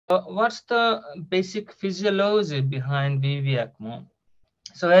What's the basic physiology behind VV ECMO?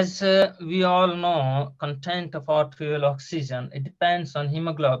 So as we all know, content of arterial oxygen, it depends on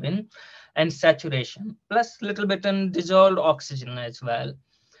hemoglobin and saturation, plus little bit in dissolved oxygen as well.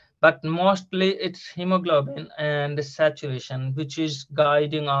 But mostly it's hemoglobin and saturation, which is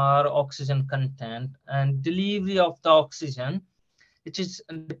guiding our oxygen content and delivery of the oxygen, which is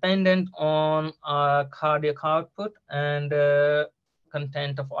dependent on cardiac output and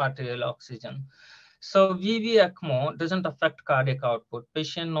content of arterial oxygen. So VV ECMO doesn't affect cardiac output.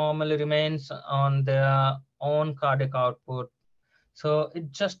 Patient normally remains on their own cardiac output. So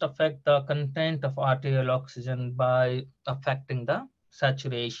it just affects the content of arterial oxygen by affecting the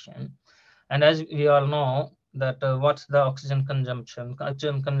saturation. And as we all know that what's the oxygen consumption?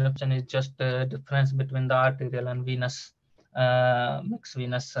 Oxygen consumption is just the difference between the arterial and venous mixed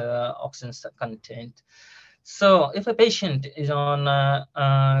venous oxygen content. So if a patient is on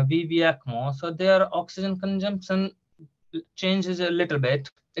VV ECMO, so their oxygen consumption changes a little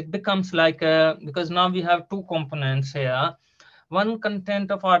bit. It becomes like because now we have two components here. One content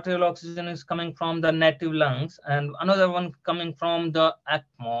of arterial oxygen is coming from the native lungs, and another one coming from the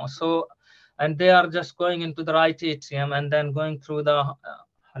ECMO. So, and they are just going into the right atrium and then going through the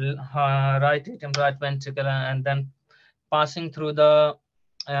right atrium, right ventricle, and then passing through the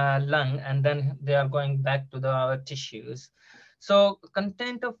lung, and then they are going back to the tissues. So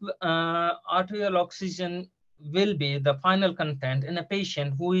content of arterial oxygen will be the final content in a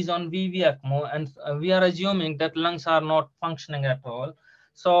patient who is on VV ECMO, and we are assuming that lungs are not functioning at all.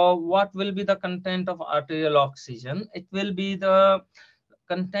 So what will be the content of arterial oxygen? It will be the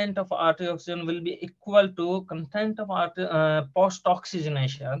content of arterial oxygen will be equal to content of post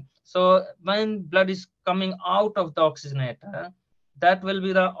oxygenation. So when blood is coming out of the oxygenator, that will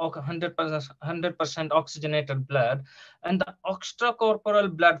be the 100% oxygenated blood, and the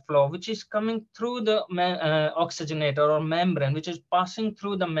extracorporeal blood flow, which is coming through the oxygenator or membrane, which is passing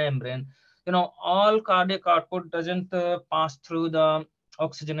through the membrane. You know, all cardiac output doesn't pass through the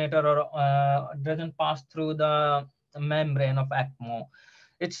oxygenator or doesn't pass through the membrane of ECMO.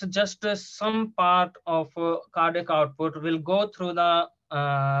 It's just some part of cardiac output will go through the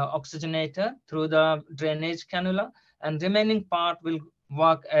oxygenator through the drainage cannula, and remaining part will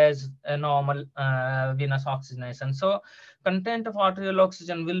work as a normal venous oxygenation. So content of arterial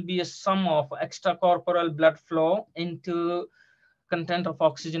oxygen will be a sum of extracorporeal blood flow into content of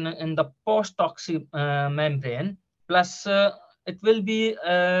oxygen in the post-oxy membrane, plus it will be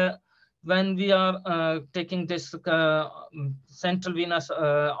when we are taking this central venous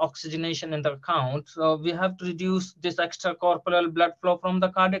oxygenation in the account, so we have to reduce this extracorporeal blood flow from the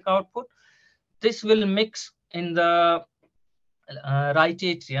cardiac output. This will mix in the right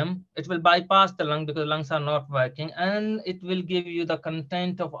atrium. It will bypass the lung because lungs are not working, and it will give you the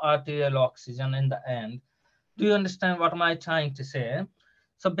content of arterial oxygen in the end. Do you understand what am I trying to say?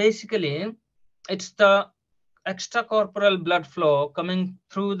 So basically, it's the extracorporeal blood flow coming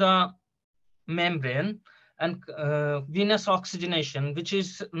through the membrane and venous oxygenation, which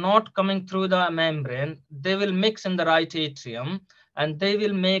is not coming through the membrane. They will mix in the right atrium and they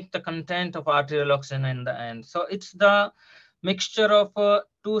will make the content of arterial oxygen in the end. So it's the mixture of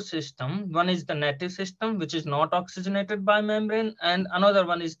two systems. One is the native system, which is not oxygenated by membrane, and another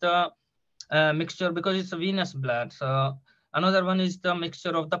one is the mixture because it's a venous blood. So another one is the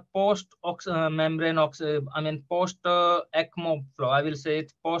mixture of the post membrane post ECMO flow. I will say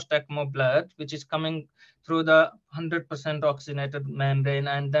it's post ECMO blood, which is coming through the 100% oxygenated membrane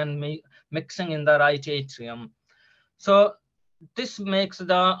and then mixing in the right atrium. So this makes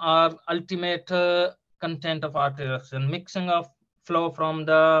the our ultimate content of arterial oxygen, mixing of flow from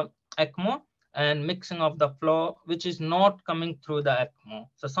the ECMO and mixing of the flow which is not coming through the ECMO.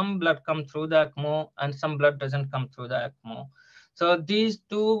 So some blood come through the ECMO and some blood doesn't come through the ECMO. So these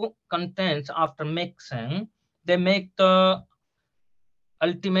two contents after mixing, they make the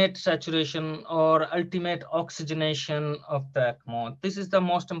ultimate saturation or ultimate oxygenation of the ECMO. This is the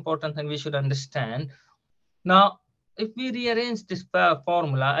most important thing we should understand. Now, if we rearrange this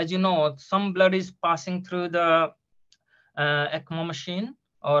formula, as you know, some blood is passing through the ECMO machine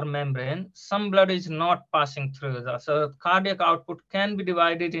or membrane, some blood is not passing through the, so cardiac output can be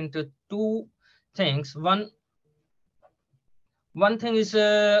divided into two things. One thing is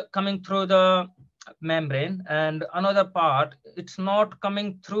coming through the membrane, and another part it's not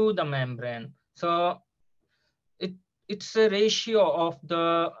coming through the membrane. So it's a ratio of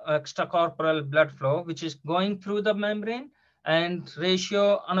the extracorporeal blood flow which is going through the membrane, and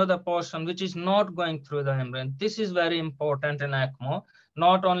ratio another portion which is not going through the membrane. This is very important in ECMO.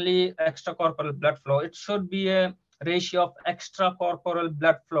 Not only extracorporeal blood flow, it should be a ratio of extracorporeal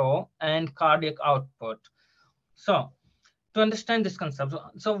blood flow and cardiac output. So to understand this concept,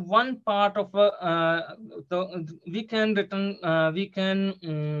 so one part of we can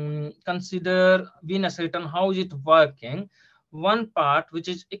consider venous return. How is it working? One part, which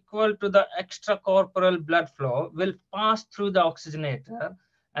is equal to the extracorporeal blood flow, will pass through the oxygenator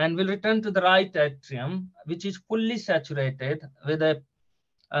and will return to the right atrium, which is fully saturated with a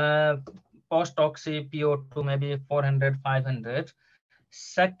post-oxy PO2, maybe 400, 500.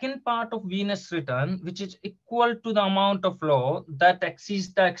 Second part of venous return, which is equal to the amount of flow that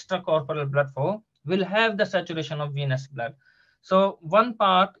exceeds the extracorporeal blood flow, will have the saturation of venous blood. So one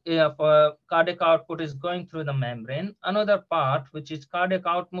part of cardiac output is going through the membrane. Another part, which is cardiac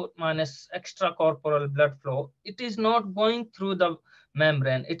output minus extracorporeal blood flow, it is not going through the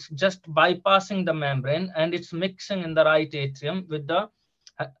membrane. It's just bypassing the membrane, and it's mixing in the right atrium with the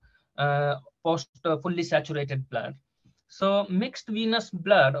fully saturated blood. So mixed venous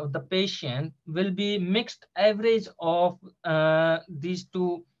blood of the patient will be mixed average of these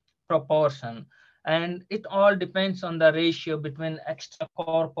two proportion, and it all depends on the ratio between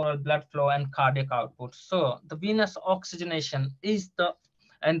extracorporeal blood flow and cardiac output. So the venous oxygenation is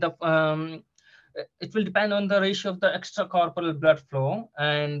it will depend on the ratio of the extracorporeal blood flow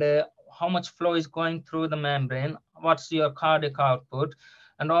and how much flow is going through the membrane, what's your cardiac output,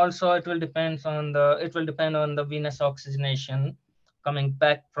 and also it will depend on the venous oxygenation coming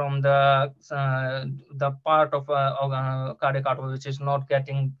back from the part of cardiac output which is not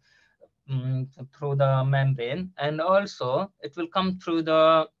getting through the membrane, and also it will come through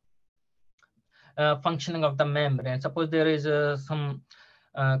the functioning of the membrane. Suppose there is some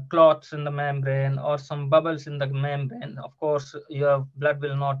clots in the membrane or some bubbles in the membrane, of course your blood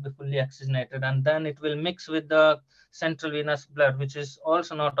will not be fully oxygenated, and then it will mix with the central venous blood, which is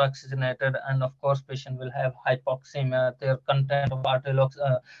also not oxygenated, and of course patient will have hypoxemia. Their content of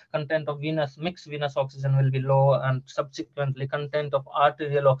content of mixed venous oxygen will be low, and subsequently content of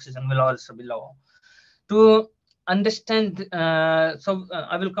arterial oxygen will also be low. To understand,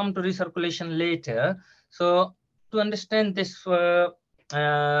 I will come to recirculation later. So to understand this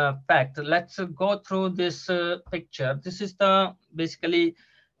fact, let's go through this picture. This is the basically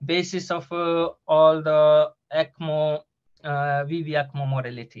basis of all the ECMO, VV ECMO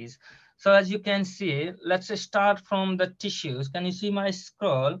modalities. So as you can see, let's start from the tissues. Can you see my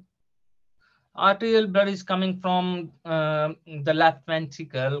scroll? Arterial blood is coming from the left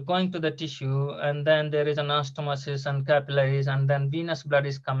ventricle, going to the tissue, and then there is anastomosis and capillaries, and then venous blood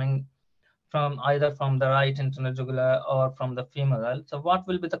is coming from either from the right internal jugular or from the femoral. So what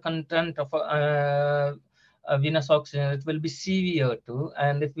will be the content of venous oxygen? It will be CVO2,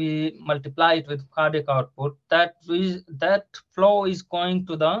 and if we multiply it with cardiac output, that flow is going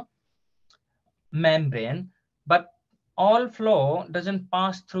to the membrane, but all flow doesn't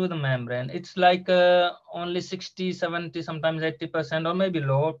pass through the membrane. It's like only 60, 70, sometimes 80%, or maybe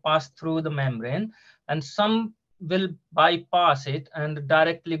lower, pass through the membrane, and some will bypass it and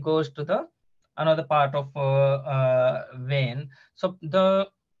directly goes to the another part of vein. So the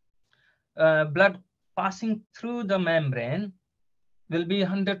blood passing through the membrane will be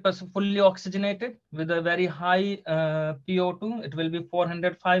 100% fully oxygenated with a very high PO2. It will be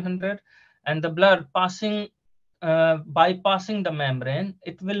 400, 500, and the blood passing bypassing the membrane,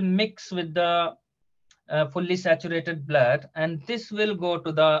 it will mix with the fully saturated blood, and this will go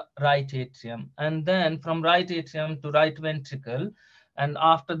to the right atrium, and then from right atrium to right ventricle, and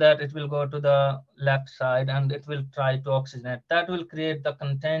after that it will go to the left side and it will try to oxygenate. That will create the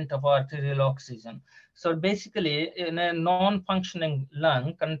content of arterial oxygen. So basically, in a non-functioning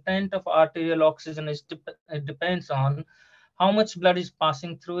lung, content of arterial oxygen it depends on how much blood is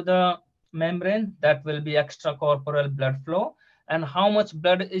passing through the membrane, that will be extracorporeal blood flow, and how much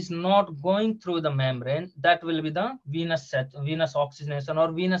blood is not going through the membrane, that will be the venous oxygenation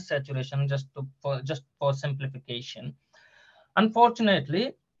or venous saturation, just for simplification.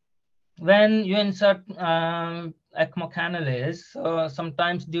 Unfortunately, when you insert ECMO cannulas,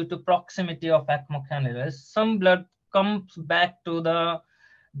 sometimes due to proximity of ECMO cannulas, some blood comes back to the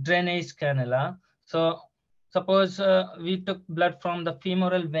drainage cannula. So suppose we took blood from the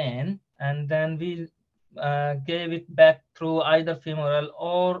femoral vein, and then we gave it back through either femoral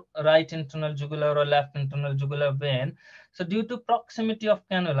or right internal jugular or left internal jugular vein. So due to proximity of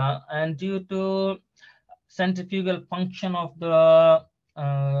cannula and due to centrifugal function of the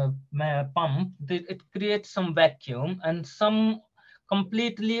pump, it creates some vacuum, and some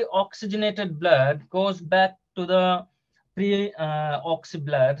completely oxygenated blood goes back to the pre-oxy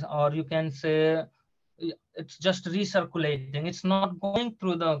blood, or you can say it's just recirculating. It's not going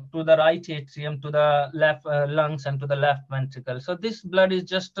through the right atrium, to the left lungs, and to the left ventricle. So this blood is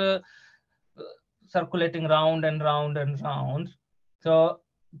just circulating round and round and round. So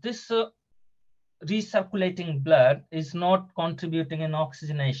this recirculating blood is not contributing in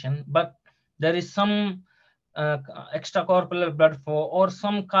oxygenation, but there is some extracorporeal blood flow or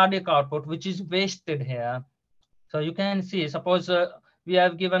some cardiac output which is wasted here. So you can see, suppose we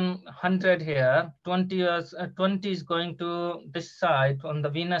have given 100 here, 20 is going to this side, on the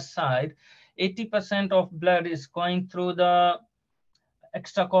venous side. 80% of blood is going through the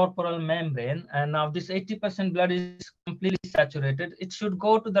extracorporeal membrane, and now this 80% blood is completely saturated. It should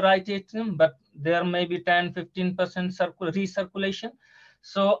go to the right atrium, but there may be 10-15% recirculation.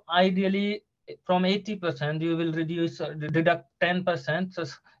 So ideally, from 80%, you will deduct 10%. So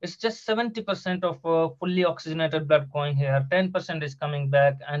it's just 70% of fully oxygenated blood going here. 10% is coming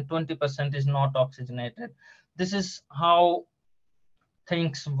back, and 20% is not oxygenated. This is how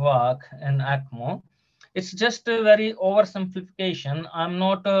things work in ECMO. It's just a very oversimplification. I'm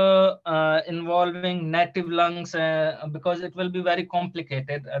not involving native lungs because it will be very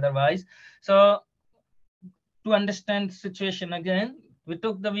complicated otherwise. So to understand the situation again, we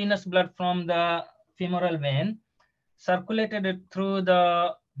took the venous blood from the femoral vein, circulated it through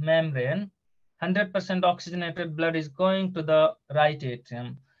the membrane. 100% oxygenated blood is going to the right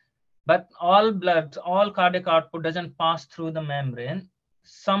atrium. But all blood, all cardiac output doesn't pass through the membrane.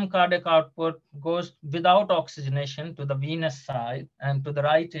 Some cardiac output goes without oxygenation to the venous side and to the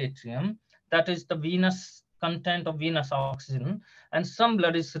right atrium. That is the venous content of venous oxygen. And some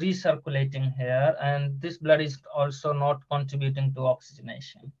blood is recirculating here, and this blood is also not contributing to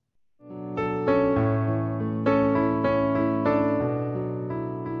oxygenation.